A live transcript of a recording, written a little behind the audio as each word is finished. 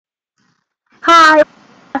Hi,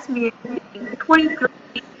 last meeting 23,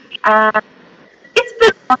 and it's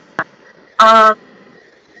been a long time.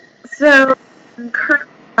 So I'm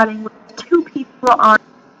currently chatting with two people on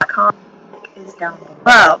 .com is down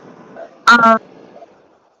below. Um,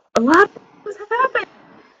 a lot of things have happened.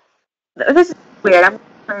 This is weird. I'm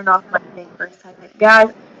turning off my thing for a second,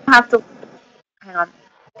 guys. I have to hang on.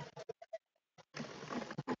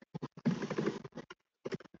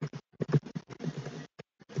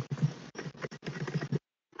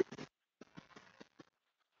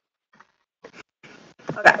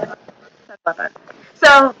 Okay, sorry about that.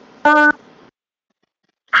 So,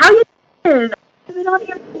 how you doing? I've been on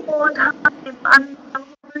here for a long time. I'm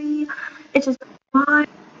sorry. It's just been a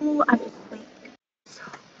while. I'm just like so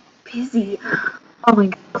busy. Oh my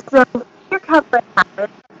god. So your cabaret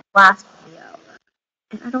happened last video.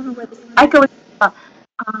 And I don't know where this echo is.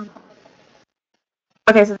 Um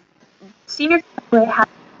okay, so senior cabaret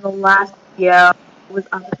happened the last video was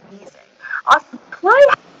amazing. Awesome play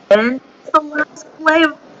happened. It's the last play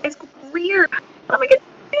of high school career. Oh my god,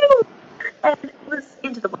 and it was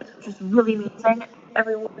Into the Woods, which was really amazing.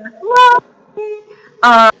 Everyone loved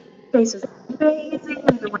it. Space was amazing.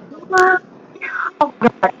 Everyone loved it. Oh my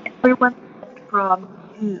god, everyone loved Prom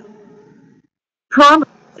too. Prom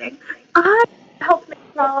amazing. I helped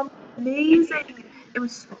make Prom amazing. It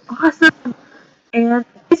was so awesome. And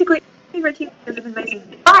basically, favorite team was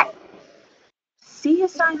amazing. But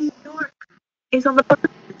CSI New York is on the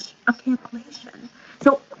verge of cancellation.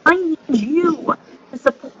 So I need you to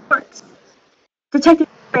support Detective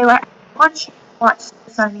Trailer. I want you to watch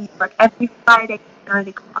CSI New York every Friday at 9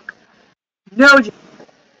 o'clock. No joke.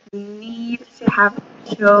 You need to have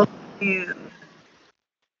the show viewed.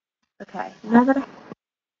 Okay, now that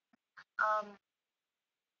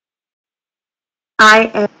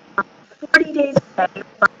I am 40 days away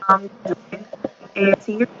from graduating and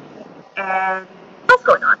senior and what's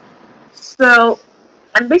going on. So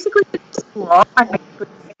I'm basically sick of school. I'm basically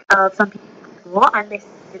sick of some people in school. I'm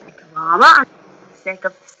basically sick of drama. I'm sick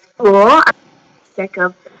of school. I'm sick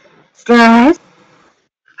of stress.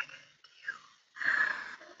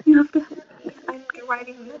 You have to help me. I'm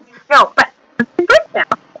writing this. No, but I'm doing good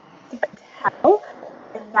now. You can tell.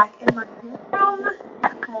 I'm back in my room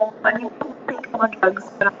at home. I mean, I don't think I'm on drugs,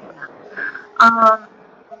 but I'm not.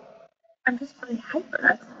 I'm just really hyper.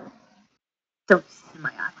 That's don't see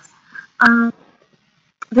my eyes. Um,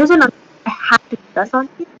 there's another I have to discuss on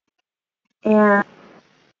here, and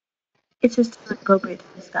it's just too appropriate to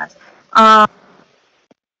discuss. Um,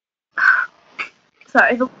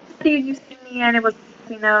 sorry, the last video you see me in, it was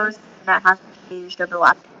stuffy nose, and that hasn't changed over the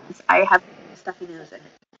last days. I have stuffy nose and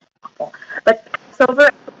it's awful. But it's over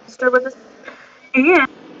at the store with us, and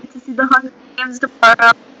to see the Hunger Games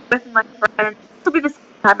tomorrow with my friends. This will be the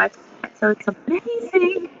second time I've seen it, so it's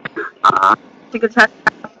amazing. To go check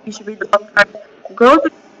it out. You should read the book first. Girls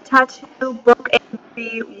with Tattoo book and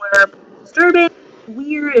movie were disturbing,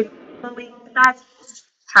 weird, and really. That's just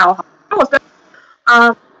how almost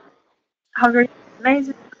Hunger Games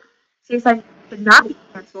is amazing. CSI should not be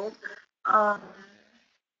canceled. Um,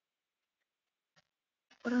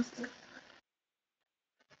 what else?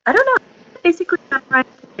 I don't know. Basically, I'm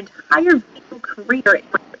writing an entire video career in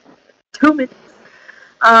like 2 minutes.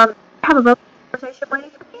 I have a vocal conversation waiting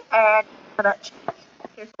for me, and for that chat,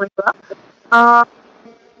 here's the link below. Um,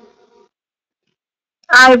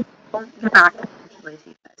 I won't get back eventually to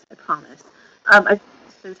you guys, I promise. I'm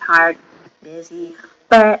so tired, busy,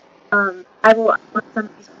 but I will upload some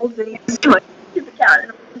of these old videos to my YouTube account,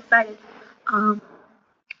 and I'm excited. Um,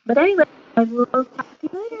 but anyway, I will talk to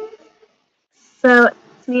you later. So,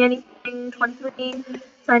 it's me anything 23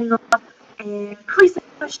 signing off, and please send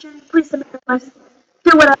questions, please send requests,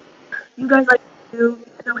 do whatever you guys like to do.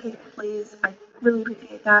 No hate, please. I really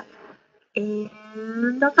appreciate that.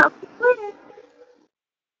 And I'll talk to you later.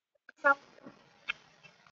 So.